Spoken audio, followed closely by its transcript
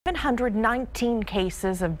719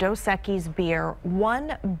 cases of Dos Equis beer,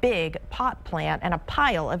 one big pot plant, and a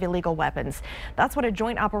pile of illegal weapons. That's what a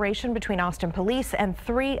joint operation between Austin Police and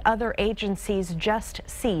 3 other agencies just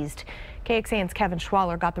seized. KXAN's Kevin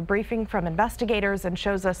Schwaller got the briefing from investigators and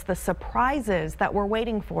shows us the surprises that were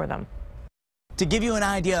waiting for them. To give you an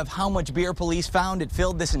idea of how much beer police found, it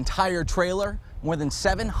filled this entire trailer. More than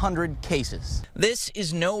 700 cases. This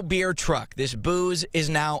is no beer truck. This booze is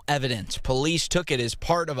now evidence. Police took it as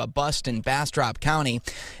part of a bust in Bastrop County.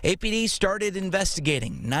 APD started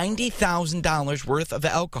investigating $90,000 worth of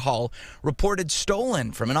alcohol reported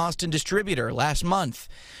stolen from an Austin distributor last month.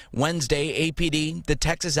 Wednesday, APD, the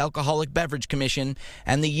Texas Alcoholic Beverage Commission,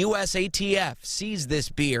 and the U.S. ATF seized this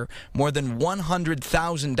beer, more than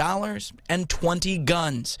 $100,000 and 20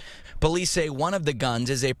 guns. Police say one of the guns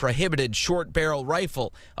is a prohibited short-barrel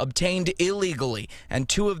rifle obtained illegally, and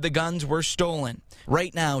 2 of the guns were stolen.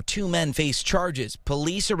 Right now, 2 men face charges.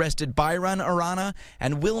 Police arrested Byron Arana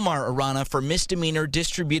and Wilmar Arana for misdemeanor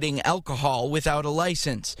distributing alcohol without a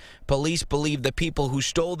license. Police believe the people who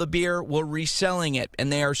stole the beer were reselling it,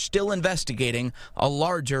 and they are still investigating a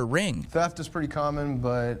larger ring. Theft is pretty common,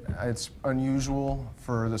 but it's unusual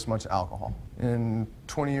for this much alcohol. In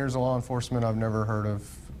 20 years of law enforcement, I've never heard of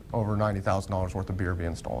over $90,000 worth of beer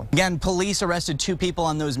being stolen. Again, police arrested 2 people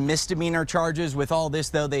on those misdemeanor charges. With all this,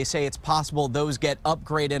 though, they say it's possible those get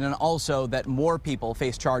upgraded and also that more people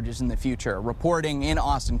face charges in the future. Reporting in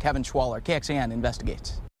Austin, Kevin Schwaller, KXAN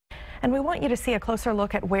Investigates. And we want you to see a closer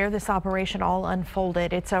look at where this operation all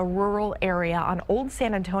unfolded. It's a rural area on Old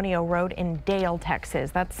San Antonio Road in Dale, Texas.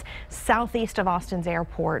 That's southeast of Austin's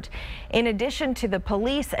airport. In addition to the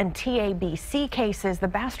police and TABC cases, the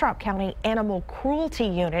Bastrop County Animal Cruelty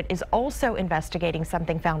Unit is also investigating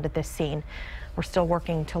something found at this scene. We're still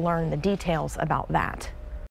working to learn the details about that.